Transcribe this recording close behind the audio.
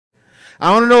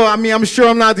I don't know. I mean, I'm sure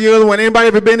I'm not the only one. Anybody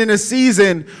ever been in a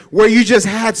season where you just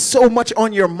had so much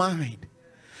on your mind?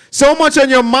 So much on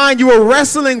your mind, you were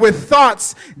wrestling with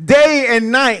thoughts day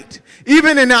and night.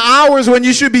 Even in the hours when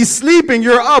you should be sleeping,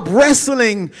 you're up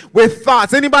wrestling with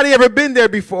thoughts. Anybody ever been there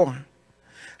before?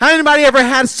 Has anybody ever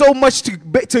had so much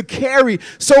to carry,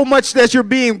 so much that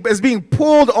is being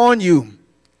pulled on you,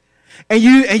 and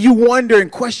you wonder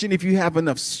and question if you have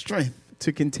enough strength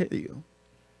to continue?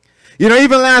 You know,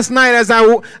 even last night as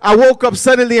I woke up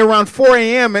suddenly around 4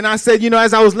 a.m. and I said, you know,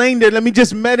 as I was laying there, let me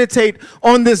just meditate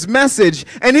on this message.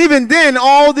 And even then,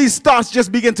 all these thoughts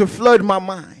just begin to flood my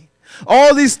mind.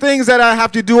 All these things that I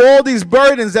have to do, all these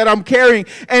burdens that I'm carrying,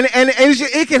 and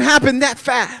it can happen that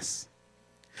fast.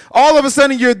 All of a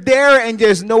sudden, you're there and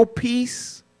there's no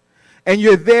peace. And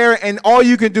you're there and all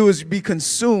you can do is be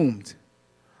consumed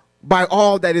by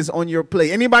all that is on your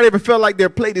plate. Anybody ever felt like their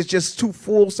plate is just too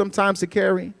full sometimes to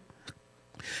carry?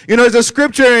 You know, there's a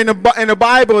scripture in the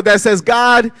Bible that says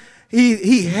God,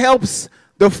 he helps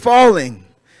the falling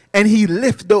and he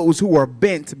lifts those who are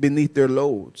bent beneath their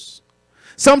loads.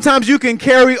 Sometimes you can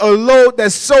carry a load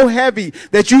that's so heavy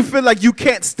that you feel like you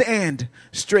can't stand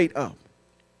straight up.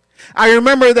 I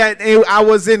remember that I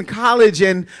was in college,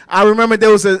 and I remember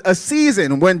there was a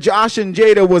season when Josh and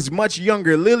Jada was much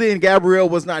younger. Lily and Gabrielle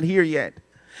was not here yet.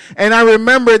 And I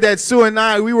remember that Sue and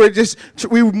I, we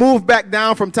moved back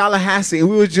down from Tallahassee, and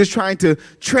we were just trying to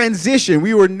transition.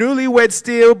 We were newlywed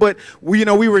still, but we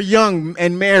were young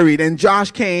and married, and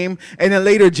Josh came, and then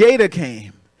later Jada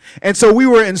came. And so we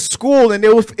were in school, and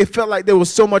it felt like there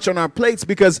was so much on our plates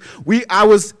because I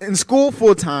was in school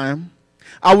full time.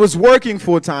 I was working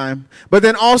full time, but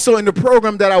then also in the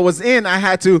program that I was in, I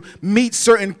had to meet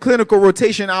certain clinical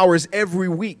rotation hours every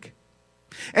week.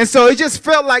 And so it just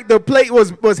felt like the plate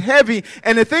was heavy.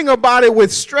 And the thing about it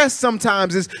with stress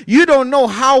sometimes is you don't know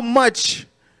how much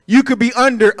you could be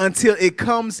under until it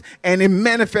comes and it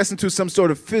manifests into some sort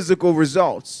of physical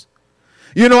results.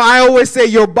 You know, I always say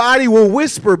your body will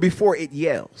whisper before it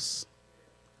yells.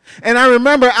 And I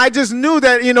remember I just knew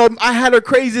that, you know, I had a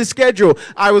crazy schedule.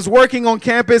 I was working on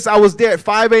campus. I was there at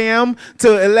 5 a.m.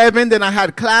 to 11. Then I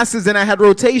had classes and I had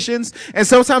rotations. And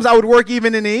sometimes I would work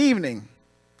even in the evening.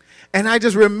 And I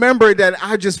just remember that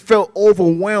I just felt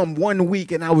overwhelmed one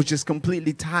week and I was just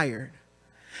completely tired.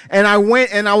 And I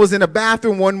went and I was in the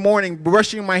bathroom one morning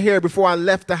brushing my hair before I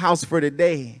left the house for the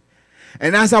day.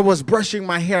 And as I was brushing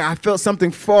my hair, I felt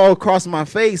something fall across my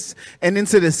face and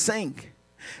into the sink.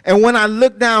 And when I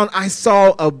looked down, I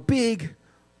saw a big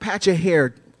patch of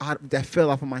hair that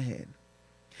fell off of my head.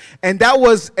 And that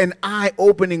was an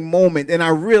eye-opening moment, and I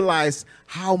realized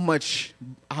how much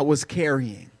I was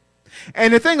carrying.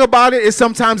 And the thing about it is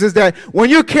sometimes is that when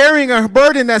you're carrying a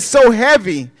burden that's so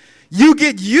heavy, you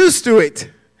get used to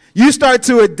it. You start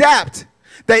to adapt,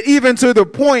 that even to the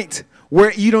point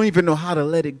where you don't even know how to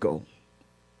let it go.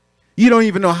 You don't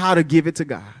even know how to give it to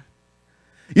God.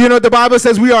 You know, the Bible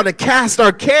says we are to cast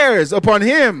our cares upon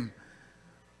him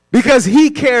because he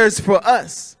cares for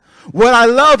us. What I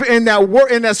love in that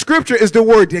word, in that scripture, is the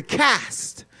word to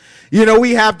cast. You know,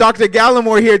 we have Dr.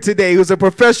 Gallimore here today, who's a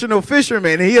professional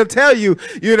fisherman, and he'll tell you,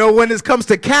 you know, when it comes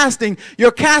to casting,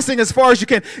 you're casting as far as you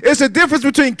can. It's a difference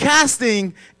between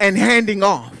casting and handing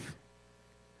off.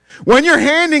 When you're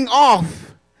handing off,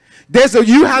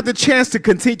 you have the chance to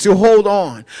continue to hold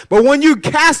on. But when you're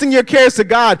casting your cares to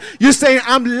God, you're saying,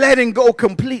 I'm letting go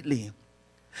completely.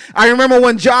 I remember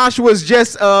when Josh was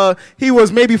just, he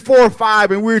was maybe 4 or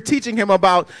 5, and we were teaching him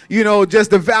about, you know,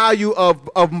 just the value of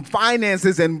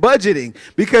finances and budgeting.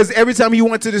 Because every time he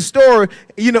went to the store,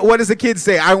 you know, what does the kid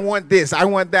say? I want this, I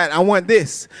want that, I want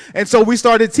this. And so we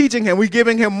started teaching him, we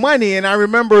giving him money. And I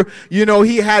remember, you know,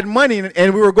 he had money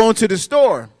and we were going to the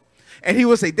store. And he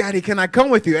would say, Daddy, can I come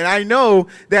with you? And I know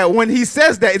that when he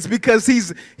says that, it's because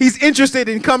he's interested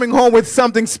in coming home with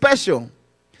something special.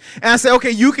 And I said,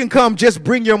 okay, you can come, just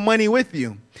bring your money with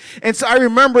you. And so I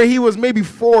remember he was maybe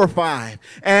 4 or 5,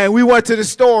 and we went to the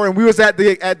store, and we was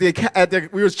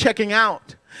we was checking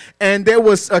out, and there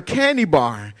was a candy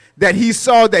bar that he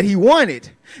saw that he wanted.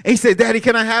 And he said, Daddy,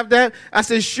 can I have that? I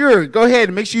said, sure, go ahead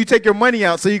and make sure you take your money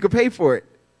out so you can pay for it.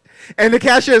 And the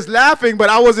cashier is laughing,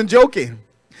 but I wasn't joking.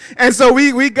 And so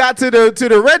we got to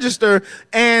the register,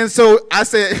 and so I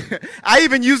said, I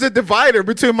even used a divider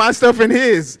between my stuff and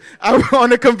his. I was on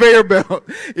the conveyor belt.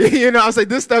 You know, I was like,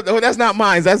 this stuff, oh, that's not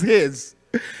mine, that's his.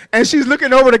 And she's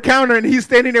looking over the counter, and he's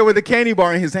standing there with a candy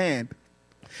bar in his hand.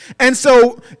 And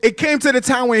so it came to the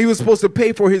time when he was supposed to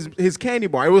pay for his candy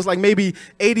bar. It was like maybe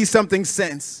 80-something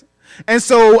cents. And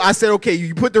so I said, okay,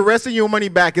 you put the rest of your money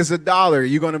back. It's $1.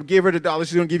 You're going to give her the $1.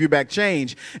 She's going to give you back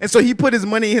change. And so he put his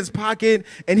money in his pocket,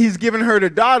 and he's giving her the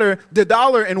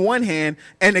dollar in one hand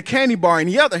and the candy bar in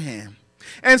the other hand.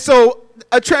 And so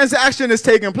a transaction is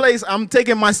taking place. I'm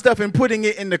taking my stuff and putting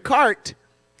it in the cart.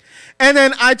 And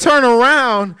then I turn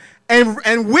around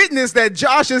and witness that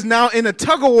Josh is now in a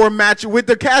tug-of-war match with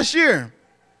the cashier.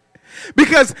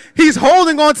 Because he's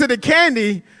holding on to the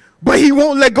candy, but he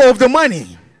won't let go of the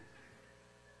money.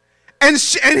 And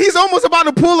he's almost about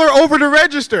to pull her over the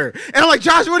register. And I'm like,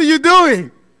 Josh, what are you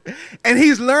doing? And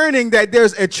he's learning that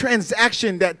there's a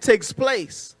transaction that takes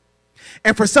place.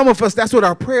 And for some of us, that's what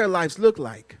our prayer lives look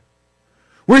like.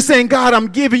 We're saying, God, I'm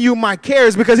giving you my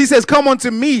cares, because he says, come unto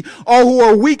me, all who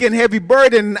are weak and heavy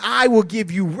burdened, and I will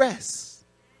give you rest.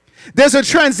 There's a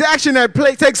transaction that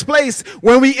takes place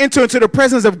when we enter into the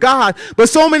presence of God. But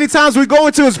so many times we go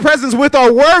into his presence with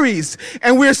our worries,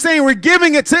 and we're saying we're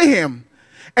giving it to him.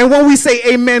 And when we say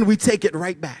amen, we take it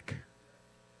right back.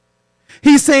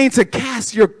 He's saying to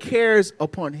cast your cares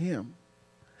upon him.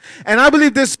 And I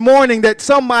believe this morning that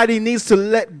somebody needs to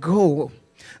let go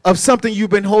of something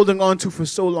you've been holding on to for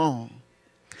so long.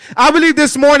 I believe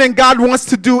this morning God wants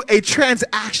to do a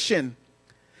transaction.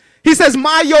 He says,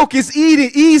 my yoke is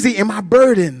easy and my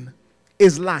burden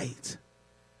is light.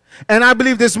 And I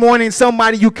believe this morning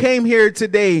somebody, you came here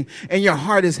today and your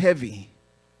heart is heavy.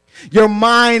 Your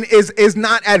mind is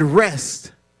not at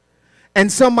rest.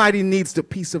 And somebody needs the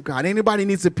peace of God. Anybody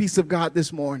needs the peace of God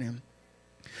this morning?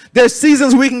 There's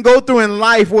seasons we can go through in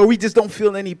life where we just don't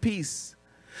feel any peace.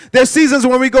 There's seasons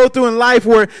when we go through in life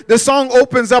where the song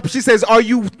opens up. She says, are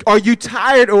you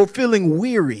tired or feeling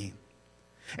weary?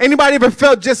 Anybody ever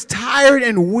felt just tired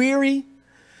and weary?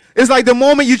 It's like the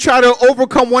moment you try to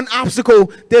overcome one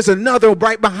obstacle, there's another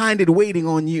right behind it waiting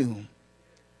on you.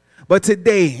 But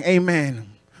today, amen,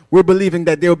 we're believing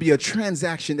that there will be a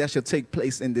transaction that shall take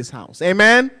place in this house.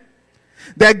 Amen?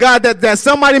 That God, that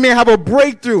somebody may have a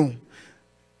breakthrough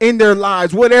in their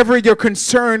lives, whatever your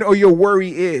concern or your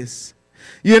worry is.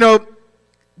 You know,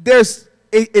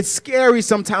 it's scary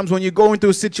sometimes when you're going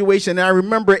through a situation. And I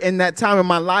remember in that time in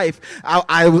my life,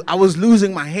 I was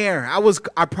losing my hair.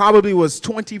 I probably was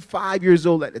 25 years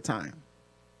old at the time.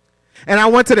 And I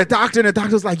went to the doctor, and the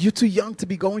doctor was like, you're too young to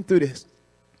be going through this.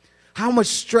 How much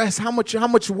stress, how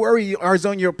much worry is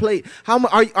on your plate?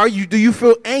 Do you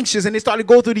feel anxious? And they started to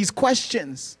go through these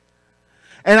questions.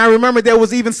 And I remember there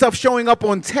was even stuff showing up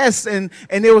on tests, and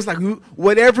it was like,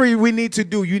 whatever we need to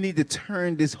do, you need to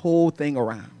turn this whole thing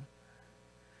around.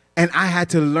 And I had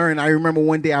to learn. I remember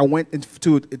one day I went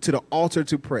to the altar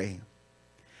to pray.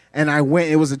 And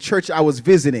it was a church I was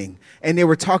visiting, and they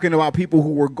were talking about people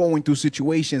who were going through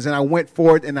situations. And I went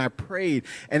forward and I prayed,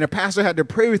 and the pastor had to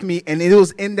pray with me. And it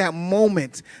was in that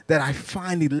moment that I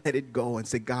finally let it go and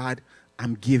said, God,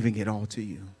 I'm giving it all to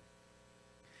you.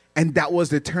 And that was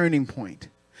the turning point.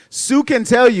 Sue can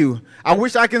tell you, I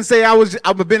wish I can say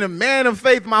I've been a man of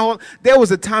faith there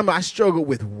was a time I struggled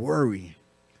with worry.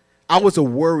 I was a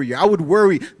worrier. I would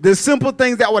worry. The simple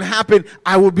things that would happen,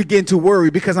 I would begin to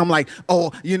worry, because I'm like,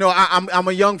 oh, you know, I'm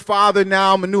a young father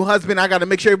now. I'm a new husband. I got to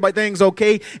make sure everything's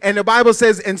okay. And the Bible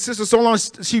says, and Sister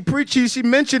Solange, she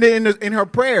mentioned it in her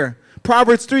prayer.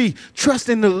 Proverbs 3, trust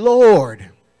in the Lord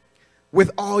with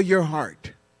all your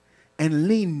heart and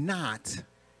lean not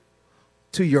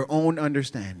to your own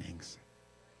understandings.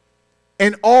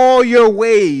 In all your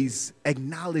ways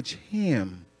acknowledge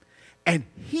him, and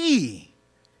he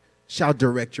shall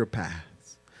direct your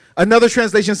paths. Another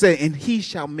translation says, and he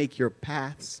shall make your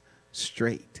paths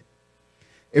straight.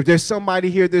 If there's somebody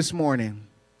here this morning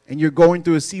and you're going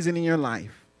through a season in your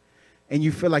life and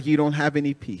you feel like you don't have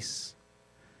any peace,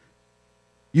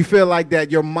 you feel like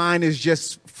that your mind is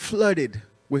just flooded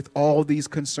with all these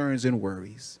concerns and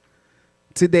worries,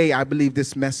 today I believe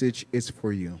this message is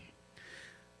for you.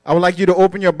 I would like you to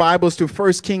open your Bibles to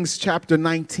 1 Kings chapter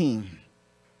 19.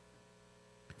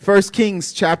 1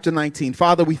 Kings chapter 19.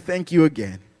 Father, we thank you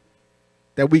again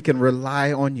that we can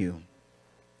rely on you.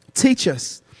 Teach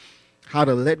us how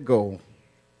to let go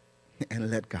and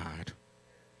let God.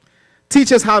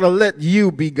 Teach us how to let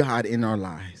you be God in our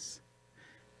lives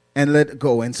and let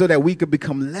go, and so that we could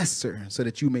become lesser, so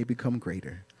that you may become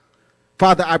greater.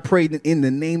 Father, I pray that in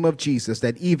the name of Jesus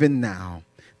that even now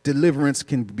deliverance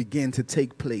can begin to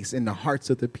take place in the hearts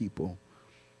of the people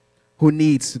who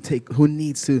needs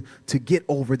to get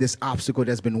over this obstacle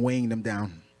that's been weighing them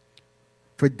down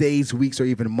for days, weeks, or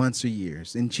even months or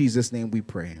years. In Jesus' name we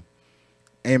pray.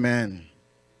 Amen.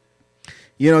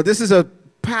 You know, this is a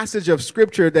passage of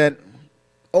scripture that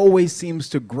always seems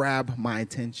to grab my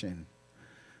attention,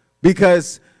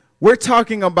 because we're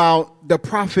talking about the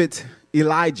prophet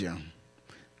Elijah.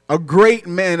 a great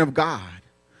man of God.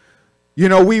 You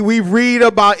know, we read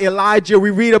about Elijah.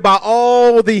 We read about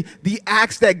all the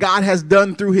acts that God has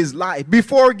done through his life.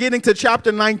 Before getting to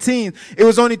chapter 19, it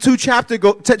was only two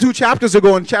chapters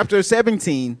ago in chapter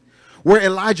 17 where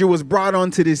Elijah was brought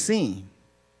onto the scene.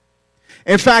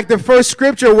 In fact, the first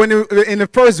scripture, in the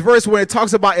first verse, when it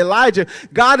talks about Elijah,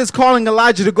 God is calling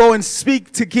Elijah to go and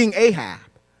speak to King Ahab.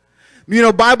 You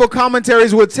know, Bible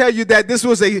commentaries will tell you that this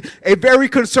was a very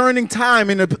concerning time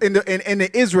in the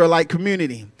Israelite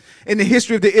community, in the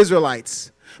history of the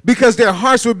Israelites, because their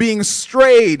hearts were being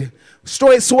swayed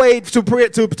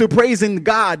to praising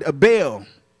God, Baal.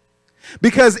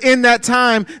 Because in that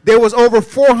time, there was over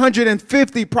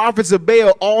 450 prophets of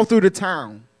Baal all through the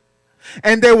town.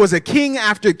 And there was a king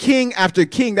after king after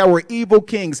king that were evil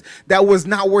kings that was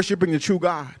not worshiping the true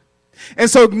God. And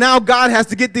so now God has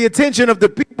to get the attention of the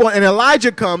people, and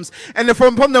Elijah comes, and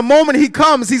from the moment he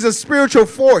comes, he's a spiritual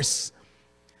force.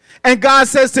 And God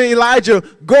says to Elijah,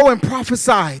 go and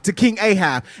prophesy to King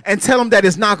Ahab and tell him that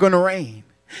it's not going to rain.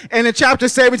 And in chapter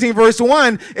 17, verse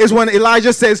 1 is when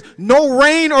Elijah says, no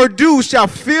rain or dew shall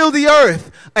fill the earth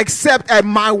except at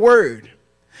my word.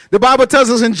 The Bible tells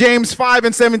us in James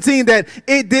 5:17 that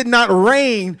it did not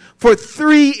rain for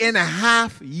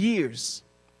 3.5 years.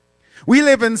 We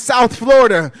live in South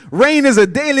Florida. Rain is a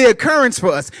daily occurrence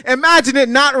for us. Imagine it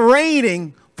not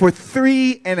raining for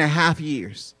 3.5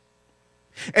 years.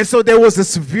 And so there was a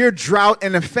severe drought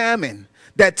and a famine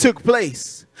that took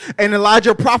place. And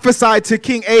Elijah prophesied to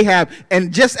King Ahab,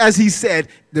 and just as he said,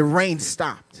 the rain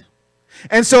stopped.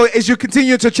 And so as you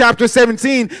continue to chapter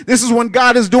 17, this is when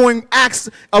God is doing acts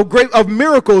of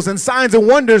miracles and signs and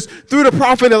wonders through the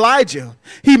prophet Elijah.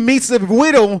 He meets a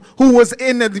widow who was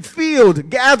in the field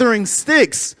gathering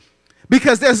sticks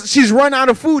because she's run out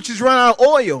of food. She's run out of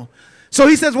oil. So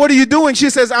he says, what are you doing?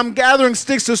 She says, I'm gathering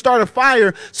sticks to start a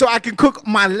fire so I can cook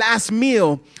my last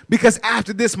meal, because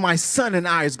after this, my son and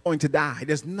I is going to die.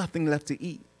 There's nothing left to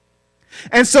eat.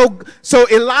 And so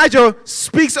Elijah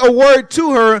speaks a word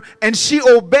to her, and she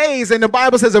obeys, and the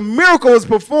Bible says a miracle is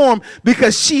performed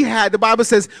because the Bible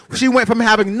says she went from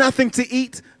having nothing to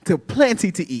eat to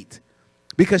plenty to eat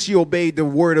because she obeyed the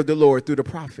word of the Lord through the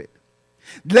prophet.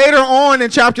 Later on in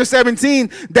chapter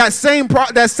 17, that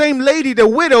same lady, the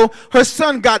widow, her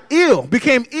son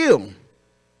became ill.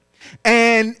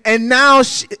 And now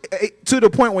to the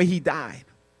point where he died.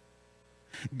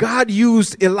 God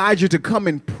used Elijah to come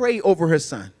and pray over her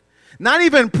son. Not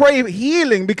even pray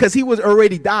healing, because he was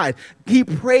already died. He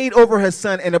prayed over her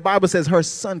son, and the Bible says her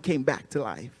son came back to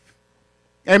life.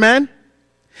 Amen?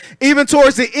 Even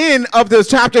towards the end of the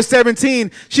chapter 17,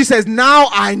 she says, now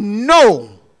I know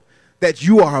that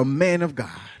you are a man of God.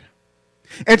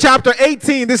 In chapter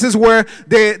 18, this is where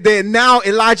now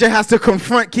Elijah has to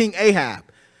confront King Ahab.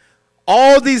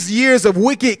 All these years of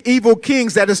wicked, evil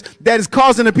kings that is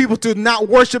causing the people to not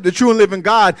worship the true and living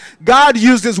God. God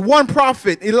used this one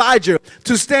prophet, Elijah,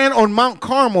 to stand on Mount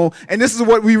Carmel. And this is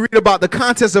what we read about, the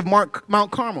contest of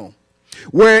Mount Carmel,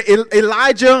 where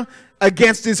Elijah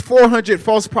against these 400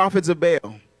 false prophets of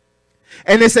Baal.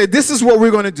 And they said, this is what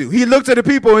we're going to do. He looked at the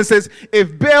people and says,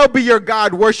 if Baal be your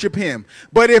God, worship him.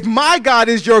 But if my God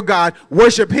is your God,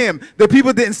 worship him. The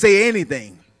people didn't say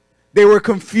anything. They were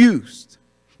confused.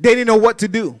 They didn't know what to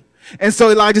do. And so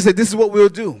Elijah said, this is what we'll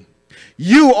do.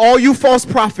 All you false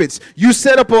prophets, you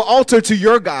set up an altar to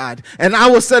your God, and I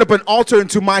will set up an altar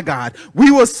unto my God. We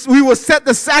will set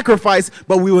the sacrifice,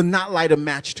 but we will not light a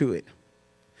match to it.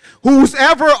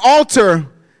 Whoever altar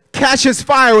catches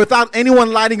fire without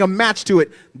anyone lighting a match to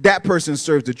it, that person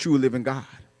serves the true living God.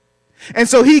 And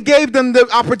so he gave them the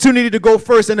opportunity to go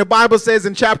first. And the Bible says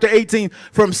in chapter 18,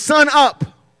 from sun up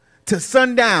to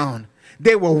sundown,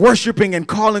 they were worshiping and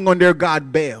calling on their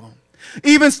god Baal,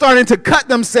 even starting to cut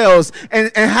themselves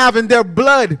and having their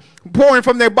blood pouring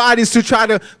from their bodies to try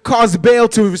to cause Baal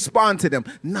to respond to them.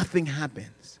 Nothing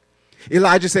happens.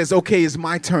 Elijah says, okay, it's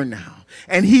my turn now.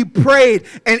 And he prayed,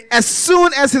 and as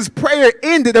soon as his prayer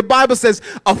ended, the Bible says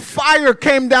a fire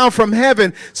came down from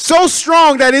heaven so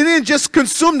strong that it didn't just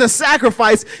consume the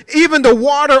sacrifice, even the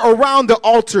water around the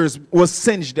altars was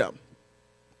singed up.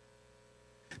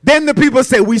 Then the people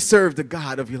say, we serve the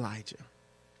God of Elijah.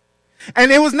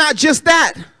 And it was not just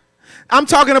that. I'm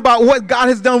talking about what God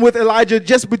has done with Elijah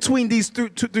just between these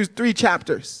three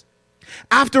chapters.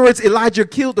 Afterwards, Elijah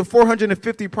killed the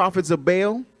 450 prophets of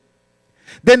Baal.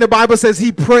 Then the Bible says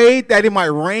he prayed that it might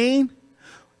rain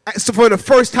for the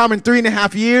first time in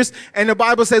 3.5 years. And the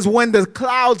Bible says when the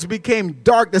clouds became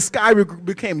dark, the sky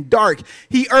became dark,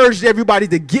 he urged everybody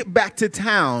to get back to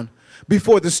town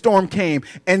before the storm came.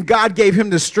 And God gave him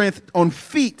the strength on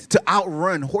feet to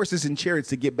outrun horses and chariots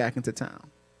to get back into town.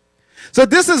 So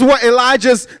this is what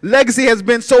Elijah's legacy has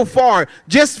been so far,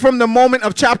 just from the moment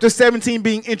of chapter 17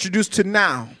 being introduced to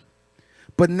now.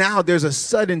 But now there's a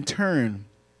sudden turn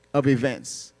of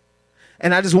events.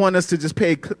 And I just want us to just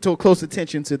pay close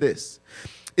attention to this.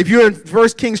 If you're in 1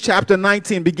 Kings chapter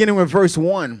 19, beginning with verse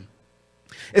 1,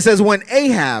 it says, when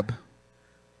Ahab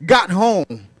got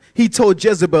home, he told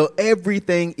Jezebel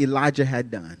everything Elijah had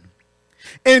done,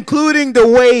 including the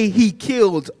way he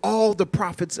killed all the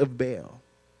prophets of Baal.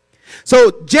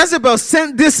 So Jezebel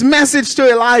sent this message to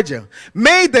Elijah: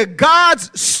 may the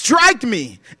gods strike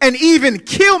me and even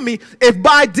kill me if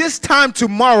by this time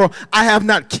tomorrow I have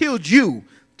not killed you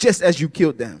just as you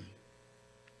killed them.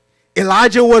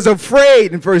 Elijah was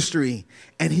afraid in verse 3,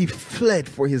 and he fled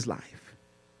for his life.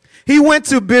 He went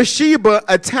to Beersheba,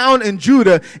 a town in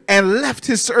Judah, and left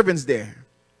his servants there.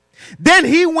 Then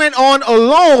he went on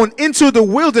alone into the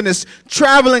wilderness,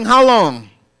 traveling how long?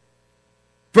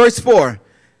 Verse 4.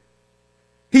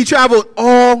 He traveled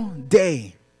all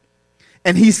day,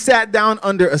 and he sat down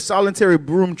under a solitary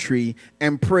broom tree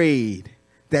and prayed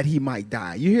that he might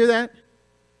die. You hear that?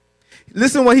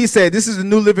 Listen what he said. This is the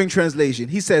New Living Translation.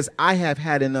 He says, I have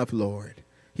had enough, Lord.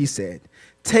 He said,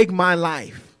 take my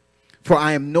life, for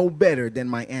I am no better than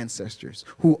my ancestors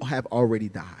who have already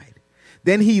died.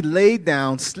 Then he laid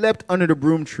down, slept under the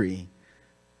broom tree.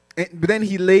 But then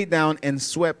he laid down and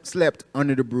slept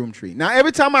under the broom tree. Now,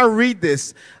 every time I read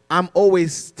this, I'm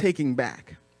always taken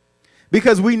back,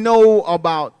 because we know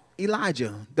about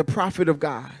Elijah, the prophet of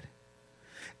God.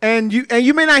 And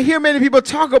you may not hear many people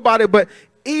talk about it, but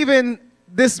even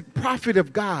this prophet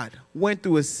of God went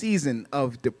through a season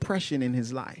of depression in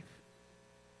his life.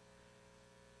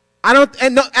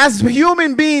 As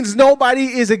human beings, nobody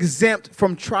is exempt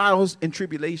from trials and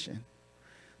tribulation.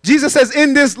 Jesus says,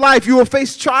 in this life, you will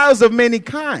face trials of many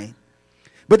kind.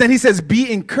 But then he says,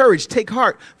 be encouraged, take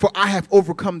heart, for I have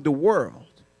overcome the world.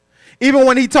 Even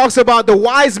when he talks about the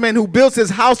wise man who builds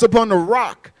his house upon the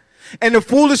rock and the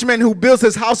foolish man who builds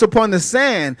his house upon the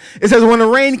sand, it says when the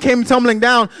rain came tumbling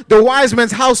down, the wise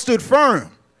man's house stood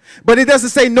firm. But it doesn't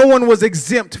say no one was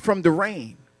exempt from the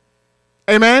rain.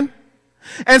 Amen?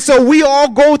 And so we all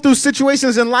go through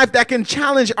situations in life that can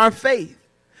challenge our faith.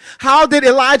 How did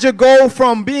Elijah go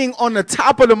from being on the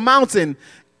top of the mountain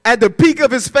at the peak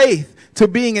of his faith to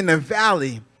being in the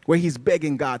valley where he's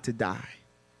begging God to die?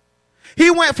 He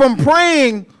went from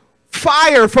praying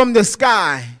fire from the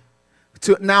sky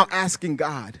to now asking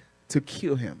God to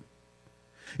kill him.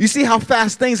 You see how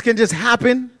fast things can just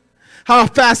happen? How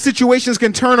fast situations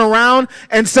can turn around,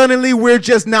 and suddenly we're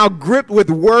just now gripped with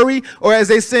worry, or as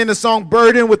they say in the song,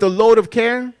 burdened with a load of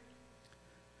care.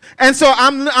 And so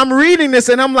I'm reading this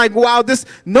and I'm like, wow,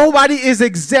 nobody is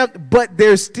exempt, but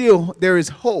there is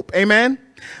hope. Amen.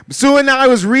 Sue and I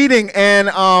was reading,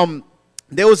 and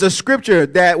there was a scripture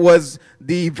that was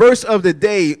the verse of the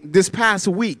day this past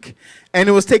week, and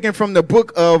it was taken from the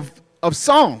book of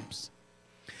Psalms.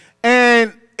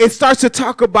 And it starts to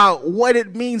talk about what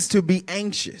it means to be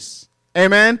anxious.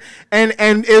 Amen.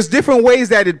 And there's different ways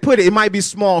that it put it. It might be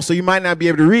small, so you might not be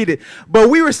able to read it. But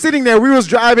we were sitting there, we was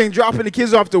driving, dropping the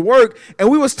kids off to work, and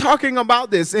we was talking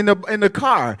about this in the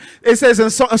car. It says in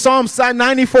Psalm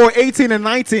 94, 18 and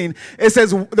 19, it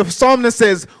says, the psalmist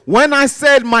says, when I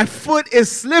said my foot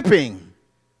is slipping,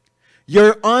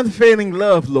 your unfailing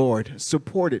love, Lord,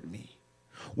 supported me.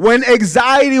 When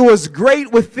anxiety was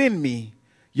great within me,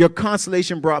 your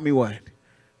consolation brought me what?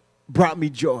 Brought me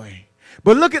joy.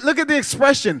 But look at the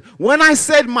expression. When I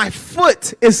said my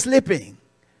foot is slipping.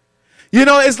 You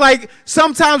know, it's like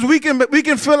sometimes we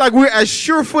can feel like we're as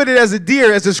sure-footed as a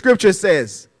deer, as the scripture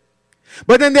says.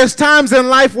 But then there's times in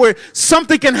life where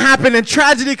something can happen and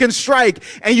tragedy can strike,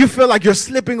 and you feel like you're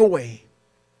slipping away.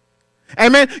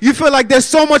 Amen. You feel like there's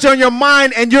so much on your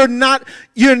mind, and you're not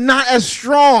as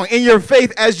strong in your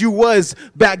faith as you was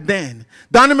back then.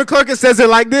 Donnie McClurkin says it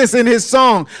like this in his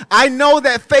song: I know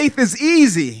that faith is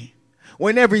easy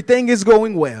when everything is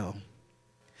going well.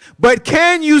 But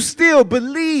can you still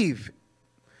believe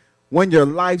when your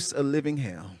life's a living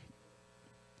hell?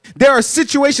 There are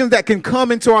situations that can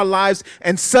come into our lives,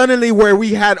 and suddenly where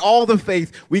we had all the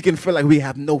faith, we can feel like we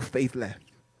have no faith left.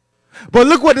 But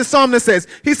look what the psalmist says.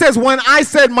 He says, when I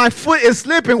said my foot is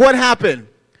slipping, what happened?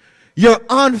 Your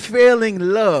unfailing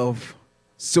love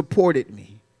supported me.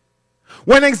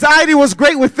 When anxiety was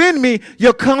great within me,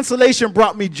 your consolation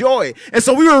brought me joy. And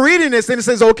so we were reading this, and it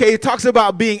says, okay, it talks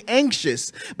about being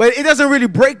anxious, but it doesn't really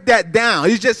break that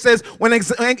down. It just says when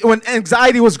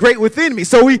anxiety was great within me.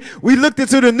 So we looked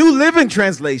into the New Living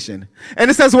Translation,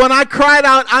 and it says, when I cried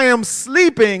out, I am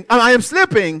slipping,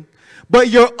 but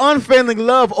your unfailing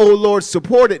love, O Lord,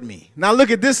 supported me. Now look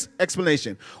at this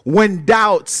explanation. When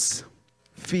doubts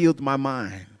filled my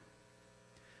mind.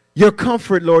 Your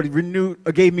comfort, Lord,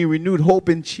 gave me renewed hope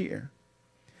and cheer.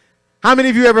 How many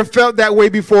of you ever felt that way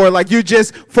before? Like you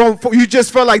just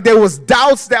felt like there was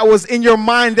doubts that was in your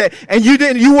mind and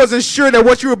you wasn't sure that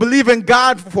what you were believing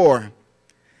God for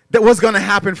that was going to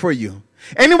happen for you.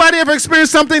 Anybody ever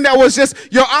experienced something that was just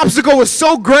your obstacle was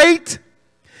so great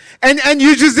and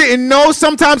you just didn't know?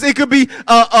 Sometimes it could be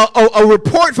a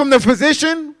report from the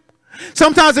physician.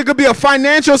 Sometimes it could be a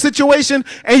financial situation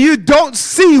and you don't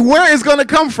see where it's going to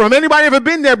come from. Anybody ever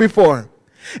been there before?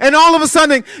 And all of a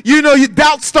sudden, your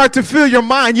doubts start to fill your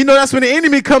mind. That's when the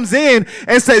enemy comes in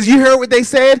and says, you heard what they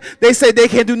said? They said they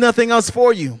can't do nothing else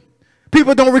for you.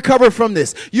 People don't recover from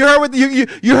this. You heard what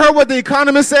you heard what the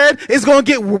economist said? It's going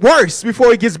to get worse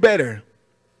before it gets better.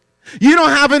 You don't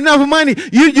have enough money.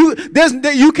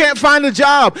 You can't find a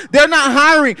job. They're not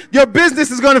hiring. Your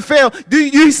business is going to fail. Do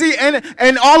you see?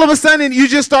 And all of a sudden you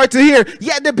just start to hear,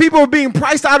 yeah, the people are being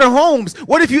priced out of homes.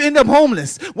 What if you end up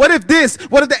homeless? What if this?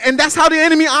 What if that? And that's how the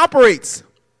enemy operates.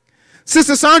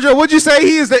 Sister Sandra, what'd you say?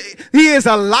 He is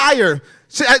a liar.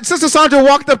 Sister Sandra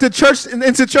walked up to church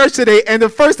into church today, and the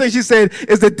first thing she said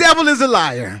is, the devil is a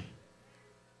liar.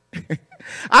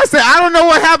 I said, I don't know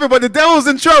what happened, but the devil's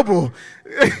in trouble.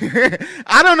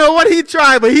 I don't know what he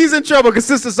tried, but he's in trouble because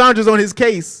Sister Sandra's on his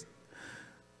case.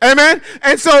 Amen?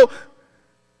 And so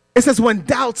it says, when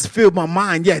doubts filled my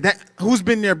mind. Yeah, who's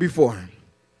been there before?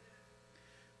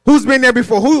 Who's been there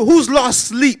before? Who's lost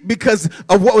sleep because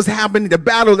of what was happening, the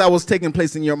battle that was taking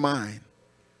place in your mind?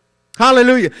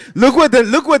 Hallelujah. Look what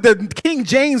the King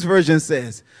James Version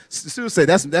says. Sue said,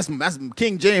 that's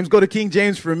King James. Go to King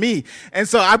James for me. And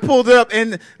so I pulled it up,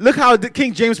 and look how the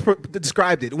King James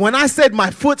described it. When I said, my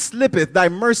foot slippeth, thy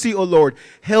mercy, O Lord,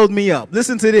 held me up.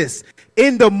 Listen to this.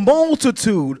 In the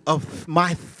multitude of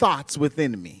my thoughts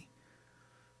within me.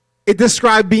 It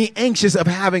described being anxious of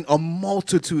having a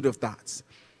multitude of thoughts.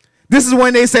 This is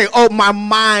when they say, oh, my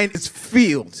mind is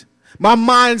filled. My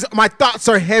thoughts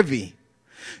are heavy.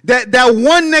 That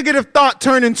one negative thought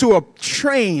turned into a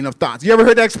train of thoughts. You ever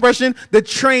heard that expression? The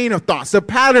train of thoughts, the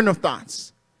pattern of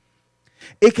thoughts.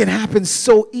 It can happen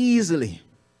so easily.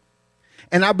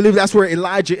 And I believe that's where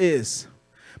Elijah is.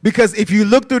 Because if you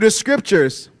look through the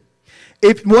scriptures,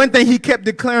 if one thing he kept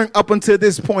declaring up until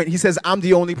this point, he says, I'm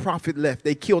the only prophet left.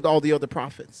 They killed all the other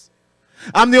prophets.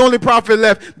 I'm the only prophet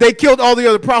left. They killed all the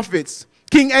other prophets.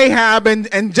 King Ahab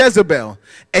and Jezebel.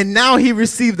 And now he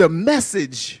received a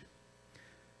message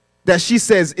that she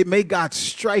says, it may God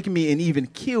strike me and even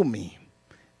kill me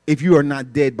if you are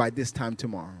not dead by this time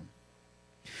tomorrow.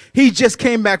 He just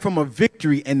came back from a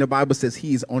victory, and the Bible says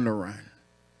he is on the run.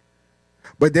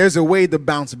 But there's a way to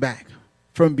bounce back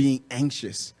from being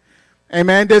anxious.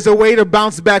 Amen. There's a way to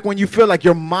bounce back when you feel like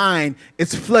your mind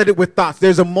is flooded with thoughts.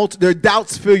 Their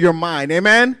doubts fill your mind.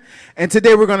 Amen. And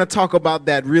today we're going to talk about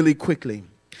that really quickly.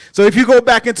 So if you go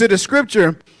back into the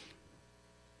scripture,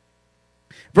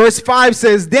 verse 5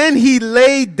 says, then he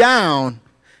lay down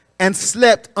and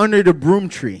slept under the broom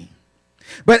tree.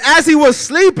 But as he was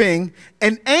sleeping,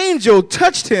 an angel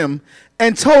touched him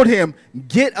and told him,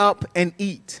 get up and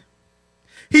eat.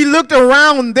 He looked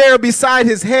around. There beside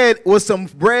his head was some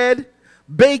bread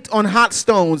baked on hot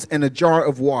stones and a jar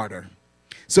of water.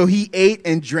 So he ate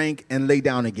and drank and lay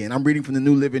down again. I'm reading from the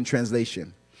New Living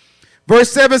Translation.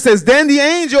 Verse 7 says, then the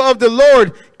angel of the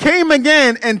Lord came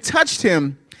again and touched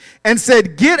him and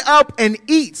said, get up and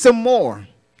eat some more,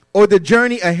 or the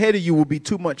journey ahead of you will be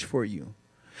too much for you.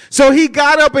 So he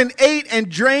got up and ate and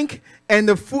drank, and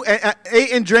the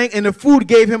food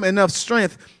gave him enough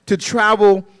strength to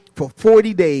travel for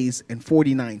 40 days and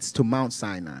 40 nights to Mount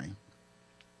Sinai.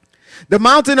 The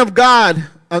mountain of God,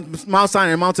 Mount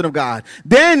Sinai, mountain of God.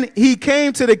 Then he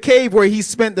came to the cave where he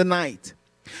spent the night.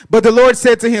 But the Lord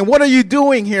said to him, what are you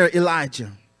doing here,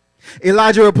 Elijah?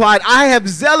 Elijah replied, I have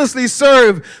zealously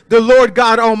served the Lord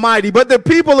God Almighty, but the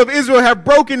people of Israel have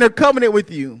broken their covenant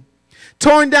with you,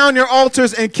 torn down your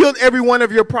altars, and killed every one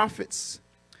of your prophets.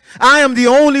 I am the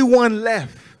only one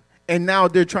left, and now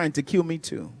they're trying to kill me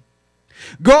too.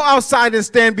 Go outside and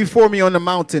stand before me on the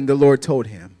mountain, the Lord told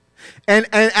him. And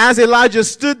as Elijah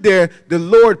stood there, the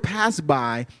Lord passed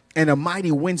by, and a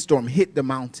mighty windstorm hit the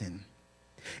mountain,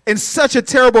 and such a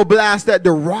terrible blast that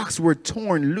the rocks were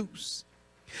torn loose.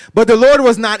 But the Lord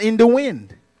was not in the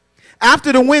wind.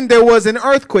 After the wind, there was an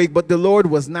earthquake, but the Lord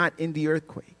was not in the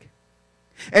earthquake.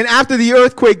 And after the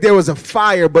earthquake, there was a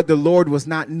fire, but the Lord was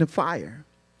not in the fire.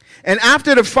 And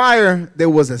after the fire, there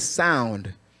was a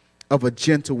sound of a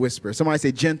gentle whisper. Somebody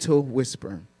say, gentle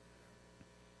whisper.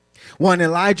 When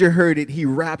Elijah heard it, he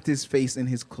wrapped his face in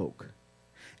his cloak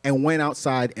and went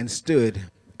outside and stood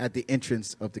at the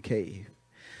entrance of the cave.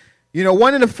 You know,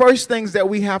 one of the first things that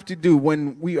we have to do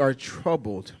when we are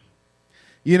troubled,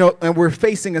 you know, and we're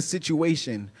facing a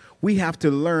situation, we have to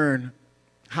learn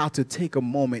how to take a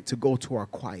moment to go to our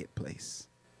quiet place.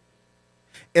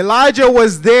 Elijah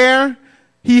was there.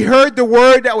 He heard the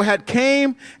word that had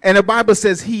came, and the Bible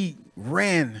says he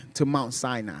ran to Mount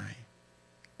Sinai.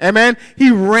 Amen.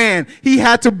 He ran. He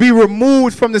had to be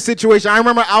removed from the situation. I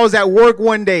remember I was at work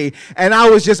one day and I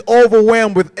was just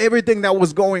overwhelmed with everything that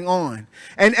was going on.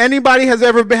 And anybody has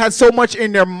ever had so much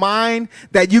in their mind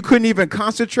that you couldn't even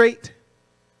concentrate?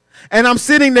 And I'm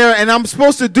sitting there and I'm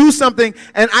supposed to do something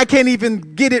and I can't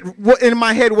even get it in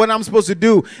my head what I'm supposed to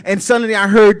do. And suddenly I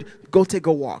heard, go take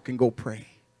a walk and go pray.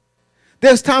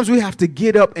 There's times we have to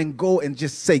get up and go and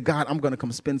just say, God, I'm going to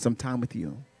come spend some time with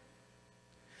you.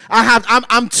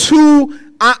 I'm too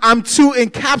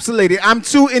encapsulated. I'm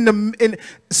too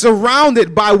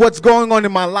surrounded by what's going on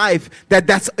in my life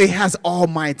it has all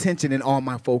my attention and all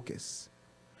my focus.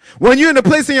 When you're in a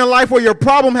place in your life where your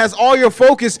problem has all your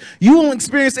focus, you won't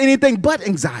experience anything but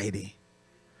anxiety.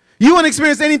 You won't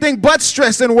experience anything but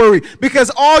stress and worry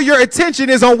because all your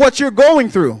attention is on what you're going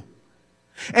through.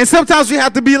 And sometimes we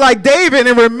have to be like David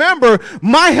and remember,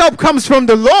 my help comes from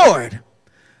the Lord,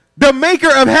 the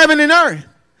maker of heaven and earth.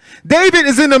 David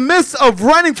is in the midst of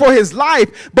running for his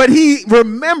life, but he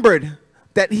remembered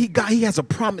that he has a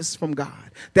promise from God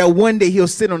that one day he'll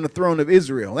sit on the throne of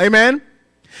Israel. Amen.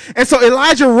 And so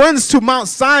Elijah runs to Mount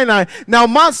Sinai. Now,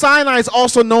 Mount Sinai is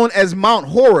also known as Mount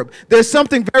Horeb. There's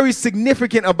something very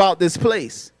significant about this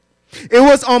place. It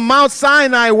was on Mount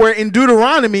Sinai where in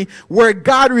Deuteronomy where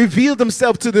God revealed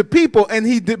himself to the people and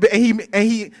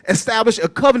he established a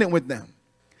covenant with them.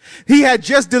 He had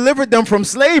just delivered them from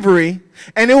slavery,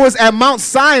 and it was at Mount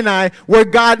Sinai where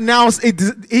God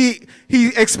he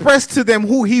expressed to them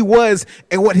who he was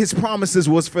and what his promises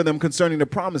was for them concerning the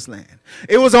promised land.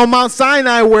 It was on Mount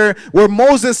Sinai where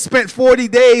Moses spent 40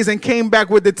 days and came back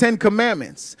with the 10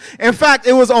 commandments. In fact,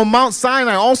 it was on Mount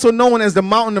Sinai, also known as the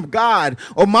mountain of God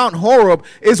or Mount Horeb,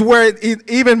 is where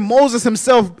even Moses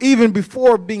himself, even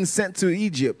before being sent to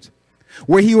Egypt,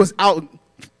 where he was out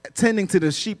tending to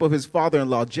the sheep of his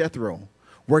father-in-law Jethro,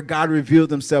 where God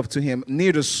revealed himself to him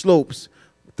near the slopes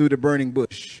through the burning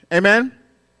bush. Amen.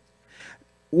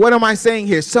 What am I saying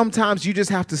here? Sometimes you just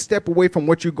have to step away from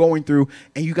what you're going through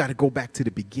and you got to go back to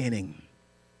the beginning.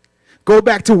 Go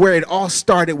back to where it all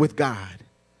started with God.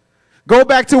 Go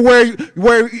back to where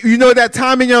you know that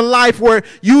time in your life where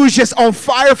you was just on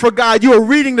fire for God. You were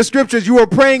reading the scriptures. You were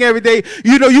praying every day.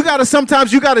 You know,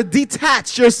 sometimes you got to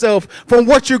detach yourself from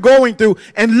what you're going through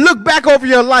and look back over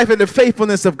your life and the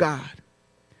faithfulness of God.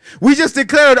 We just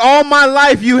declared all my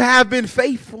life you have been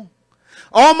faithful.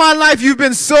 All my life you've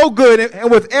been so good,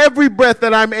 and with every breath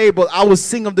that I'm able, I will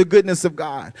sing of the goodness of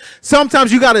God.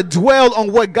 Sometimes you got to dwell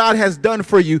on what God has done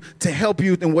for you to help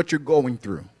you in what you're going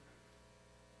through.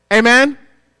 Amen.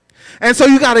 And so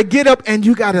you got to get up and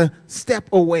you got to step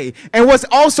away. And what's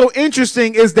also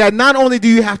interesting is that not only do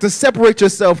you have to separate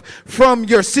yourself from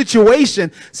your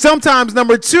situation, sometimes,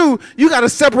 number two, you got to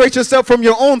separate yourself from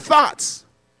your own thoughts.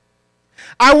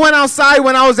 I went outside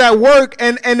when I was at work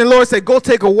and the Lord said, go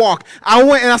take a walk. I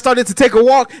went and I started to take a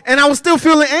walk and I was still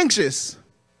feeling anxious.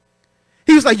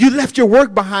 He was like, you left your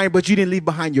work behind, but you didn't leave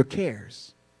behind your cares.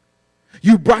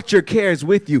 You brought your cares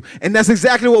with you. And that's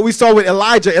exactly what we saw with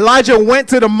Elijah. Elijah went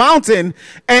to the mountain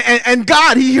and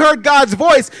he heard God's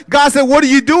voice. God said, what are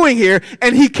you doing here?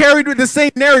 And he carried with the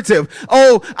same narrative.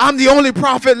 Oh, I'm the only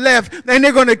prophet left and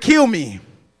they're going to kill me.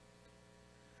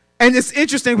 And it's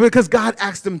interesting because God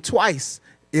asked him twice,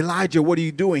 Elijah, what are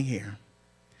you doing here?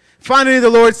 Finally, the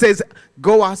Lord says,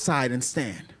 go outside and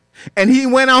stand. And he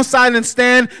went outside and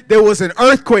stand. There was an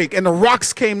earthquake and the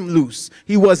rocks came loose.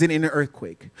 He wasn't in the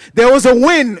earthquake. There was a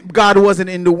wind. God wasn't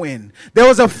in the wind. There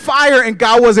was a fire and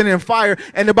God wasn't in fire.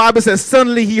 And the Bible says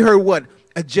suddenly he heard what?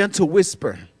 A gentle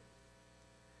whisper.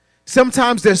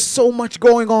 Sometimes there's so much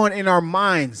going on in our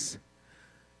minds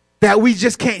that we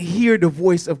just can't hear the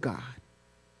voice of God.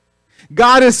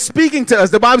 God is speaking to us.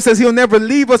 The Bible says he'll never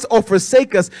leave us or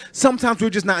forsake us. Sometimes we're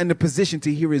just not in the position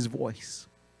to hear his voice.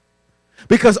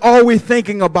 Because all we're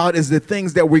thinking about is the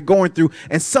things that we're going through.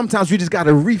 And sometimes we just got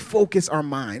to refocus our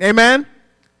mind. Amen?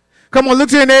 Come on, look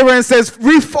to your neighbor and says,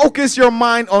 refocus your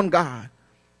mind on God.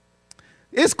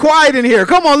 It's quiet in here.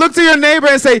 Come on, look to your neighbor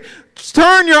and say,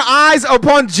 turn your eyes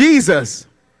upon Jesus.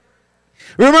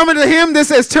 Remember the hymn that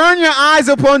says, turn your eyes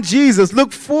upon Jesus.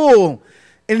 Look full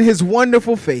in his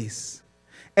wonderful face.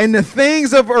 And the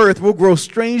things of earth will grow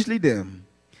strangely dim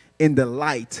in the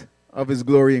light of his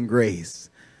glory and grace.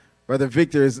 Brother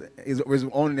Victor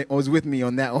was with me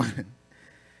on that one.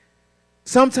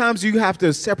 Sometimes you have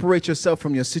to separate yourself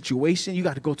from your situation. You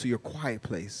got to go to your quiet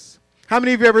place. How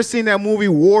many of you ever seen that movie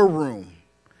War Room?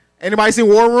 Anybody seen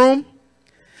War Room?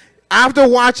 After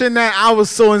watching that, I was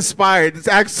so inspired. It's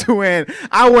Acts 2 and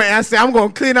I went and I said, I'm going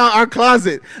to clean out our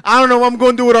closet. I don't know what I'm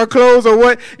going to do with our clothes or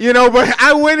what, but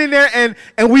I went in there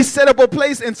and we set up a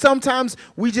place, and sometimes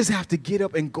we just have to get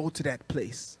up and go to that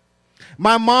place.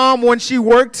 My mom, when she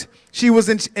worked, she was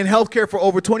in healthcare for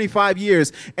over 25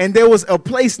 years, and there was a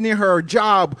place near her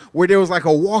job where there was like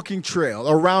a walking trail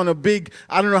around a big,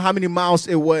 I don't know how many miles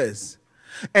it was.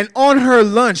 And on her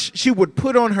lunch, she would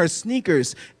put on her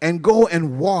sneakers and go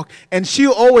and walk. And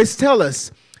she'll always tell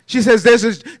us, she says,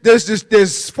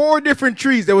 there's 4 different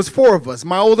trees. There was 4 of us,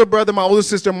 my older brother, my older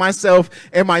sister, myself,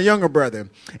 and my younger brother.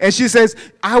 And she says,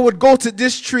 I would go to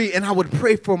this tree and I would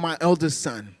pray for my eldest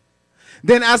son.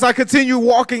 Then as I continue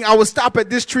walking, I would stop at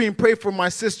this tree and pray for my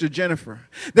sister, Jennifer.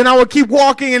 Then I would keep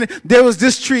walking, and there was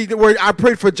this tree where I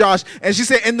prayed for Josh. And she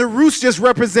said, and the roots just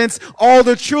represents all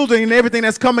the children and everything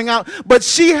that's coming out. But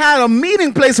she had a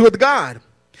meeting place with God.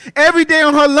 Every day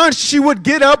on her lunch, she would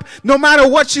get up no matter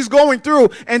what she's going through.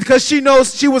 And because she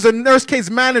knows she was a nurse case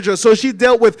manager, so she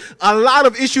dealt with a lot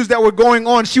of issues that were going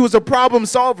on. She was a problem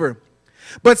solver.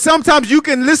 But sometimes you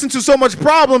can listen to so much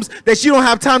problems that you don't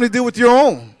have time to deal with your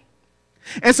own.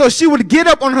 And so she would get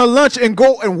up on her lunch and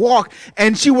go and walk,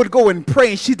 and she would go and pray,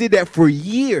 and she did that for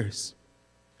years.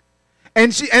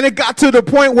 And it got to the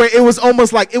point where it was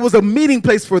almost like it was a meeting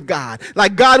place for God.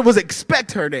 Like God was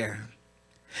expect her there.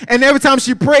 And every time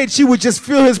she prayed, she would just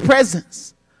feel his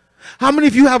presence. How many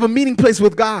of you have a meeting place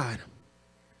with God?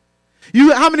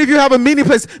 How many of you have a meeting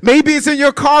place? Maybe it's in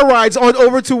your car rides on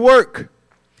over to work.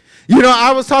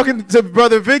 I was talking to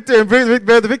Brother Victor, and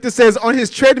Brother Victor says on his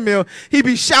treadmill, he'd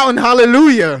be shouting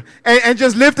hallelujah and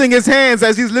just lifting his hands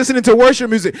as he's listening to worship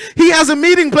music. He has a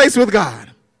meeting place with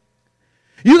God.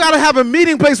 You got to have a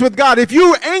meeting place with God. If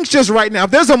you're anxious right now,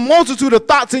 if there's a multitude of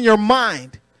thoughts in your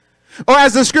mind, or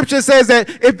as the scripture says that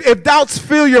if doubts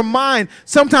fill your mind,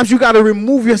 sometimes you got to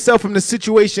remove yourself from the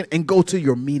situation and go to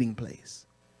your meeting place.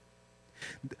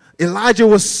 Elijah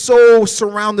was so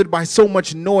surrounded by so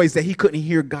much noise that he couldn't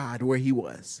hear God where he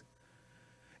was.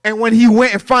 And when he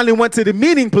finally went to the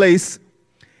meeting place,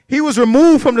 he was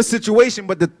removed from the situation,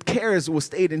 but the cares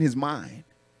stayed in his mind.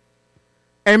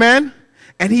 Amen?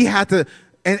 And he had to,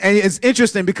 and it's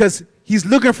interesting because he's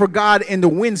looking for God in the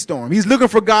windstorm. He's looking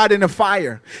for God in the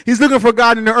fire. He's looking for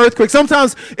God in the earthquake.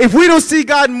 Sometimes if we don't see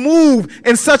God move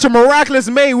in such a miraculous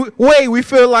way, we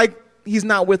feel like he's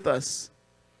not with us.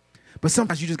 But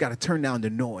sometimes you just got to turn down the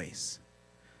noise.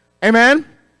 Amen?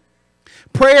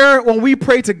 Prayer, when we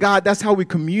pray to God, that's how we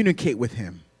communicate with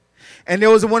him. And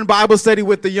there was one Bible study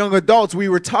with the young adults. We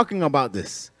were talking about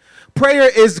this.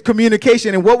 Prayer is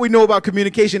communication. And what we know about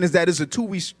communication is that it's a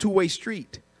two-way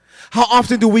street. How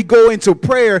often do we go into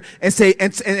prayer and say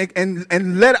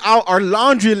and let out our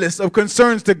laundry list of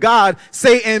concerns to God,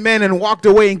 say amen, and walked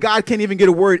away, and God can't even get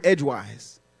a word edgewise?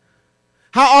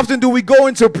 How often do we go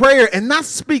into prayer and not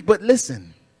speak, but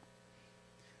listen?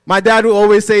 My dad would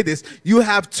always say this: you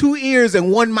have 2 ears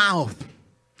and 1 mouth.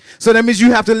 So that means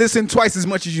you have to listen twice as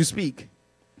much as you speak.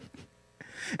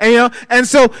 And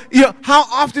so how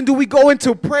often do we go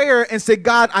into prayer and say,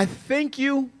 God, I thank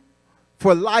you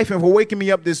for life and for waking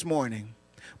me up this morning,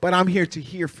 but I'm here to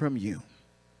hear from you.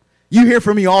 You hear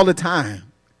from me all the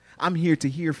time. I'm here to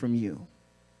hear from you.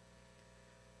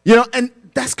 And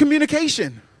that's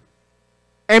communication.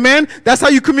 Amen. That's how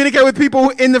you communicate with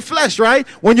people in the flesh, right?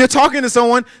 When you're talking to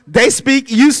someone, they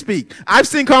speak, you speak. I've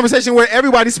seen conversations where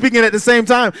everybody's speaking at the same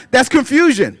time. That's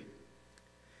confusion.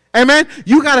 Amen.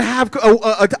 You got to have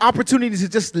an opportunity to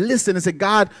just listen and say,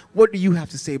 God, what do you have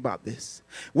to say about this?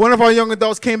 One of our young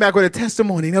adults came back with a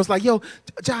testimony, and I was like, yo,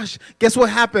 Josh, guess what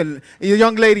happened? A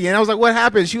young lady. And I was like, what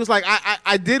happened? She was like,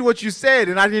 I did what you said,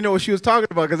 and I didn't know what she was talking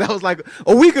about because that was like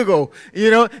a week ago.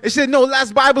 And she said, no,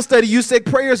 last Bible study, you said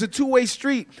prayer is a two-way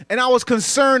street, and I was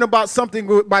concerned about something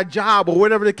with my job or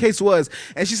whatever the case was.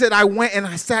 And she said, I went and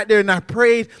I sat there and I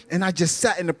prayed, and I just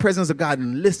sat in the presence of God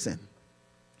and listened.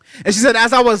 And she said,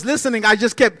 as I was listening, I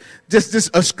just kept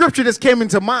a scripture just came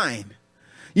into mind.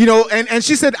 And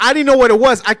she said, I didn't know what it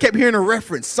was. I kept hearing a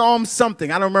reference, Psalm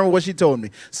something. I don't remember what she told me.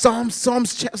 Psalms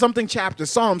something chapter,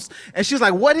 Psalms. And she was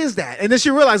like, what is that? And then she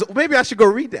realized, maybe I should go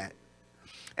read that.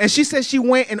 And she said she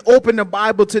went and opened the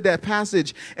Bible to that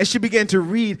passage, and she began to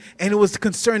read, and it was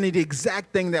concerning the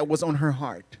exact thing that was on her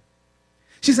heart.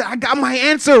 She said, I got my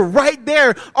answer right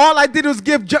there. All I did was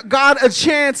give God a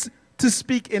chance to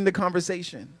speak in the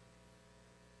conversation.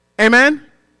 Amen?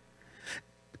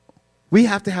 We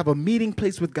have to have a meeting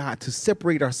place with God to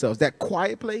separate ourselves, that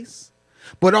quiet place.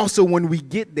 But also when we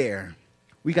get there,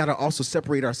 we got to also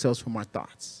separate ourselves from our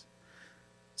thoughts.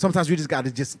 Sometimes we just got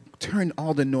to just turn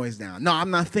all the noise down. No,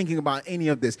 I'm not thinking about any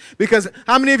of this. Because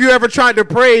how many of you ever tried to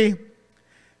pray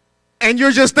and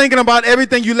you're just thinking about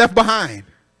everything you left behind?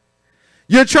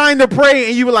 You're trying to pray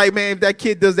and you were like, man, if that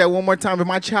kid does that one more time, if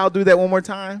my child do that one more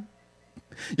time.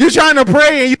 You're trying to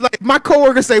pray and you're like, my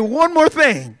coworker say one more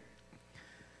thing.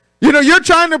 You know, you're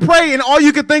trying to pray and all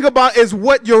you can think about is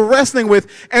what you're wrestling with.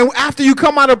 And after you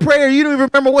come out of prayer, you don't even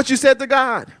remember what you said to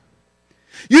God.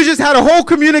 You just had a whole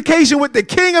communication with the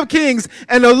King of Kings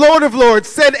and the Lord of Lords,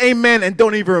 said amen, and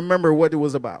don't even remember what it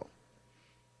was about.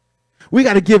 We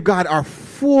got to give God our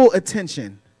full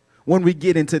attention when we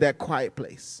get into that quiet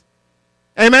place.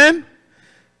 Amen?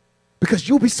 Because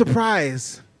you'll be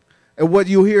surprised at what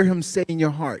you'll hear him say in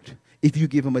your heart if you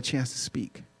give him a chance to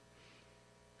speak.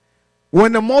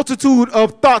 When the multitude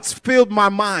of thoughts filled my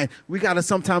mind, we got to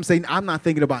sometimes say, I'm not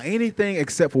thinking about anything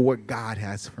except for what God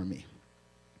has for me.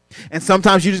 And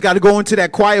sometimes you just got to go into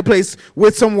that quiet place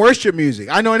with some worship music.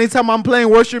 I know anytime I'm playing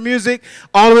worship music,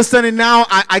 all of a sudden now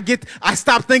I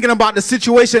stop thinking about the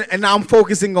situation and now I'm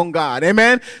focusing on God.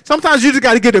 Amen. Sometimes you just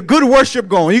got to get a good worship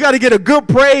going. You got to get a good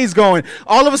praise going.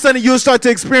 All of a sudden you'll start to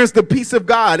experience the peace of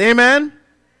God. Amen.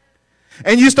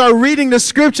 And you start reading the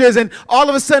scriptures and all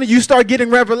of a sudden you start getting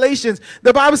revelations.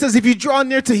 The Bible says if you draw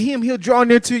near to him, he'll draw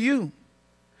near to you.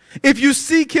 If you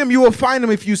seek him, you will find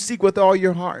him if you seek with all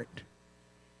your heart.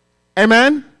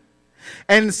 Amen.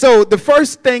 And so the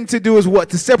first thing to do is what?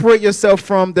 To separate yourself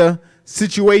from the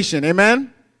situation.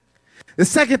 Amen. The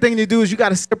second thing to do is you got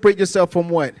to separate yourself from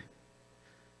what?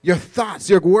 Your thoughts,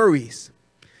 your worries.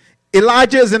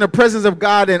 Elijah is in the presence of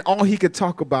God and all he could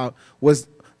talk about was,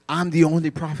 I'm the only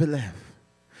prophet left.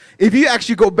 If you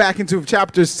actually go back into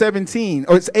chapter 17,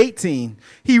 or it's 18,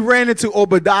 he ran into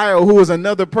Obadiah, who was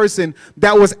another person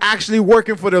that was actually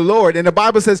working for the Lord. And the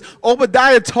Bible says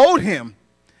Obadiah told him,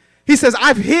 he says,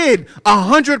 I've hid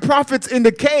 100 prophets in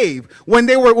the cave when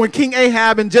King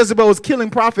Ahab and Jezebel was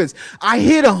killing prophets. I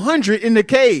hid 100 in the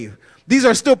cave. These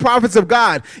are still prophets of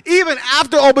God. Even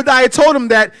after Obadiah told him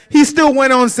that, he still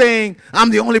went on saying,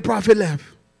 I'm the only prophet left.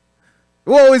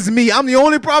 Woe is me. I'm the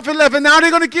only prophet left, and now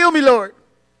they're going to kill me, Lord.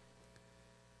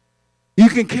 You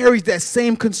can carry that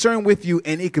same concern with you,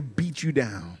 and it could beat you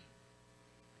down.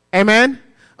 Amen?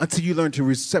 Until you learn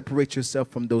to separate yourself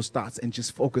from those thoughts and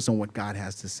just focus on what God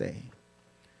has to say.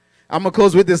 I'm going to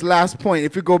close with this last point.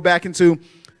 If you go back into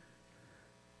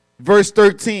verse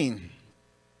 13.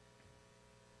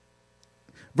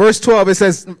 Verse 12, it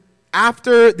says,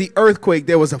 after the earthquake,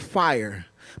 there was a fire,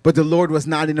 but the Lord was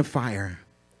not in the fire.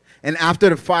 And after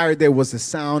the fire, there was the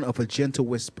sound of a gentle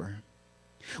whisper.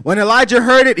 When Elijah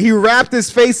heard it, he wrapped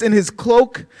his face in his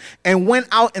cloak and went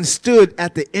out and stood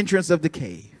at the entrance of the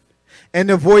cave. And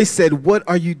the voice said, what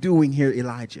are you doing here,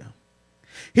 Elijah?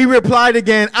 He replied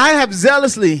again, I have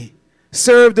zealously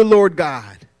served the Lord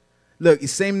God. Look,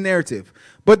 same narrative.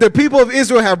 But the people of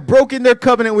Israel have broken their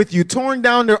covenant with you, torn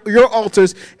down your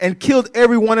altars, and killed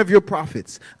every one of your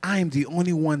prophets. I am the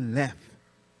only one left.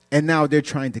 And now they're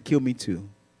trying to kill me too.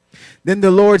 Then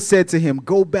the Lord said to him,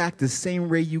 go back the same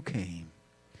way you came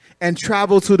and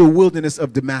travel to the wilderness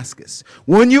of Damascus.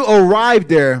 When you arrive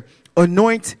there,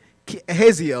 anoint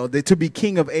Hazael to be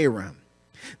king of Aram.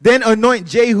 Then anoint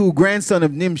Jehu, grandson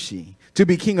of Nimshi, to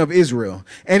be king of Israel.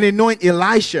 And anoint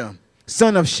Elisha,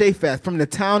 son of Shaphat, from the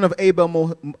town of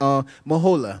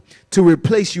Abel-Meholah, to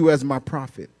replace you as my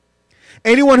prophet.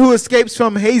 Anyone who escapes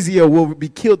from Hazael will be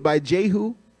killed by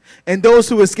Jehu, and those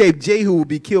who escape Jehu will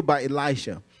be killed by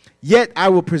Elisha. Yet I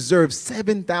will preserve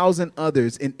 7,000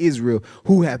 others in Israel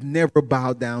who have never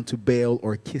bowed down to Baal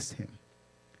or kissed him.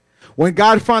 When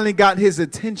God finally got his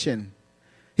attention,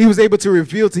 he was able to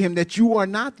reveal to him that you are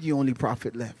not the only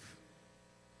prophet left.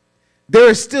 There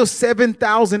are still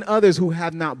 7,000 others who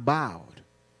have not bowed.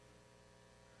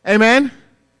 Amen?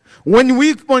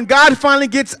 When God finally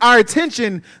gets our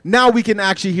attention, now we can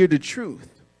actually hear the truth.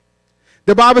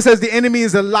 The Bible says the enemy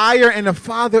is a liar and a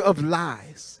father of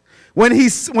lies. When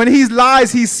he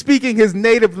lies, he's speaking his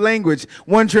native language,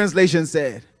 one translation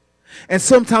said. And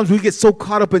sometimes we get so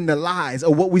caught up in the lies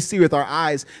of what we see with our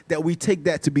eyes that we take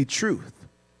that to be truth.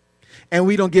 And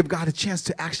we don't give God a chance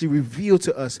to actually reveal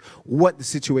to us what the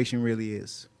situation really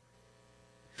is.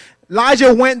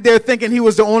 Elijah went there thinking he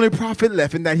was the only prophet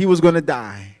left and that he was going to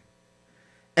die.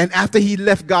 And after he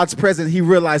left God's presence, he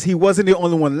realized he wasn't the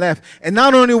only one left. And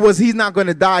not only was he not going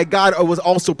to die, God was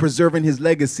also preserving his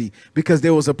legacy because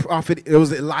there was a prophet, it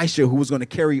was Elisha who was going to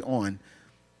carry on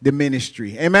the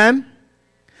ministry. Amen?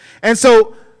 And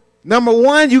so, number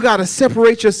one, you got to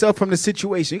separate yourself from the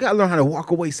situation. You got to learn how to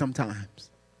walk away sometimes.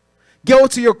 Go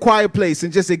to your quiet place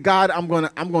and just say, God, I'm going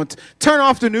to turn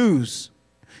off the news.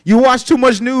 You watch too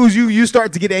much news, you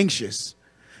start to get anxious.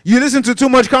 You listen to too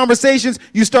much conversations,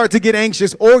 you start to get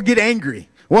anxious or get angry.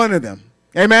 One of them.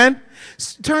 Amen?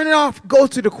 Turn it off. Go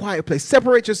to the quiet place.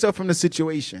 Separate yourself from the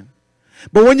situation.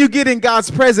 But when you get in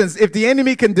God's presence, if the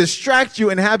enemy can distract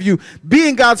you and have you be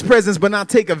in God's presence but not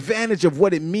take advantage of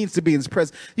what it means to be in his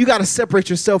presence, you got to separate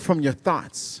yourself from your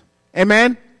thoughts.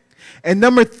 Amen? And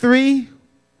number 3,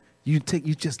 you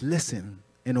just listen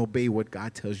and obey what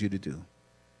God tells you to do.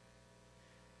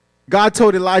 God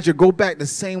told Elijah, go back the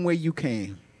same way you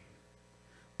came.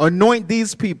 Anoint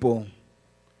these people,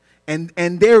 and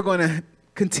they're going to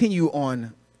continue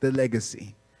on the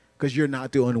legacy because you're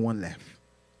not the only one left.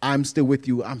 I'm still with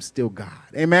you. I'm still God.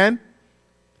 Amen?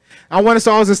 I want us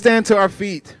all to stand to our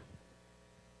feet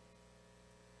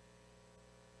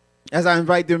as I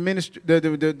invite the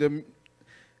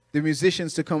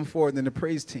musicians to come forward and the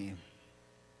praise team.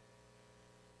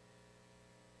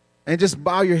 And just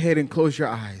bow your head and close your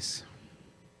eyes.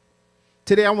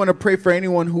 Today I want to pray for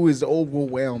anyone who is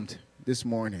overwhelmed this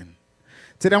morning.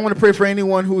 Today I want to pray for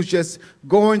anyone who's just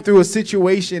going through a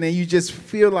situation and you just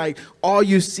feel like all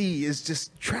you see is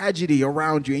just tragedy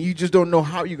around you and you just don't know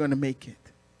how you're going to make it.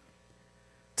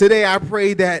 Today I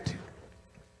pray that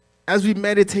as we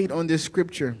meditate on this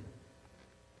scripture,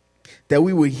 that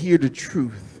we will hear the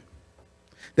truth,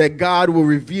 that God will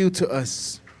reveal to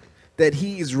us that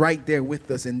he is right there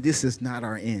with us and this is not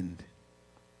our end.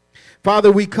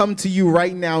 Father, we come to you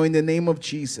right now in the name of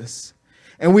Jesus.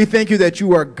 And we thank you that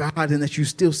you are God and that you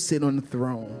still sit on the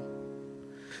throne.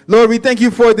 Lord, we thank you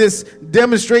for this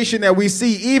demonstration that we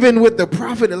see even with the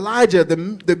prophet Elijah,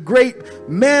 the great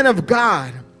man of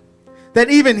God,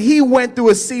 that even he went through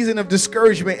a season of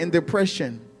discouragement and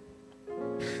depression.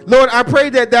 Lord, I pray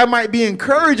that that might be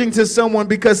encouraging to someone,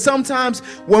 because sometimes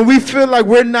when we feel like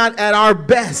we're not at our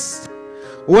best,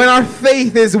 when our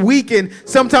faith is weakened,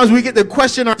 sometimes we get to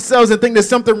question ourselves and think there's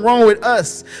something wrong with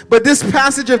us. But this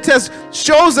passage of text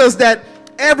shows us that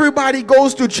everybody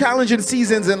goes through challenging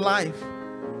seasons in life.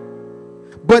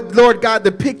 But Lord God,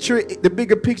 the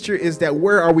bigger picture is that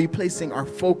where are we placing our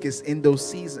focus in those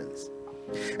seasons?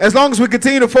 As long as we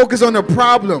continue to focus on the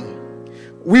problem,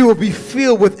 we will be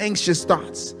filled with anxious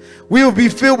thoughts. We will be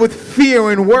filled with fear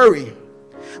and worry.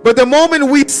 But the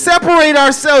moment we separate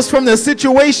ourselves from the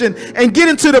situation and get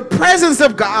into the presence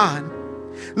of God,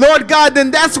 Lord God,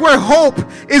 then that's where hope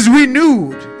is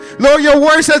renewed. Lord, your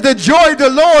word says the joy of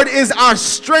the Lord is our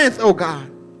strength, oh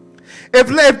God.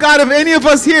 If God, if any of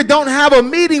us here don't have a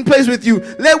meeting place with you,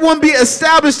 let one be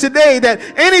established today, that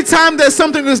anytime there's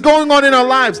something that's going on in our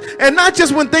lives, and not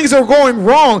just when things are going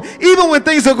wrong, even when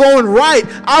things are going right,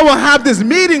 I will have this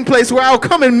meeting place where I'll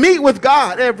come and meet with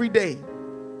God every day.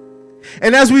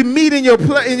 And as we meet in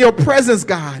your presence,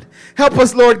 God, help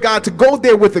us, Lord God, to go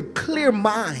there with a clear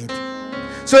mind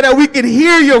so that we can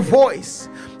hear your voice,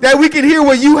 that we can hear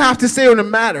what you have to say on the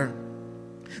matter,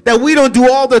 that we don't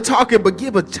do all the talking but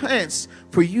give a chance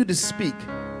for you to speak.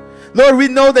 Lord, we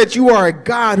know that you are a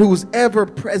God who is ever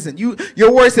present.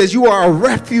 Your word says you are a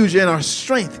refuge and our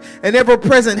strength, and ever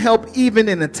present help even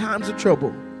in the times of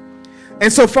trouble.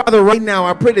 And so, Father, right now,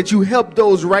 I pray that you help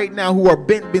those right now who are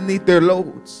bent beneath their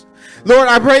loads. Lord,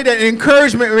 I pray that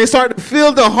encouragement may start to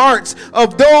fill the hearts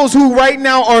of those who right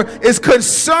now is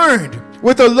concerned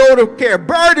with a load of care,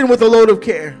 burdened with a load of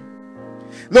care.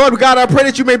 Lord God, I pray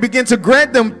that you may begin to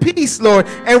grant them peace, Lord,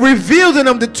 and reveal to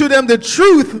them the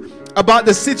truth about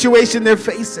the situation they're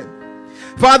facing.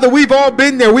 Father, we've all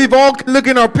been there. We've all looked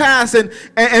in our past and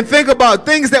think about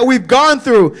things that we've gone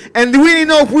through, and we didn't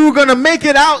know if we were going to make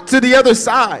it out to the other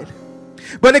side.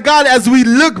 But God, as we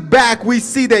look back, we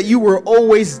see that you were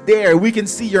always there. We can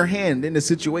see your hand in the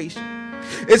situation.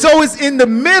 It's always in the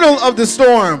middle of the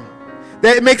storm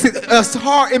that it makes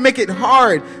it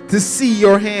hard to see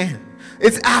your hand.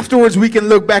 It's afterwards we can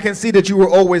look back and see that you were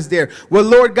always there. Well,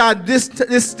 Lord God,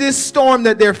 this storm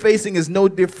that they're facing is no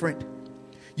different.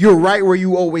 You're right where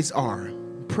you always are,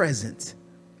 present.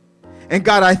 And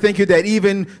God, I thank you that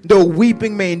even though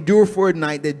weeping may endure for a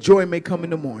night, that joy may come in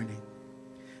the morning.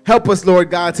 Help us,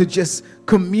 Lord God, to just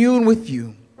commune with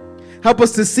you. Help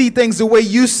us to see things the way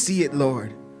you see it,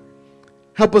 Lord.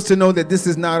 Help us to know that this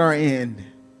is not our end.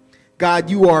 God,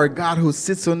 you are a God who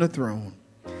sits on the throne.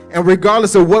 And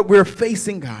regardless of what we're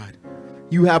facing, God,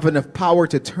 you have enough power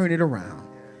to turn it around.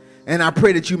 And I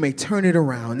pray that you may turn it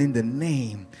around in the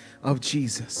name of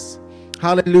Jesus.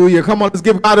 Hallelujah. Come on, let's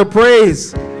give God a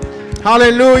praise.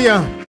 Hallelujah.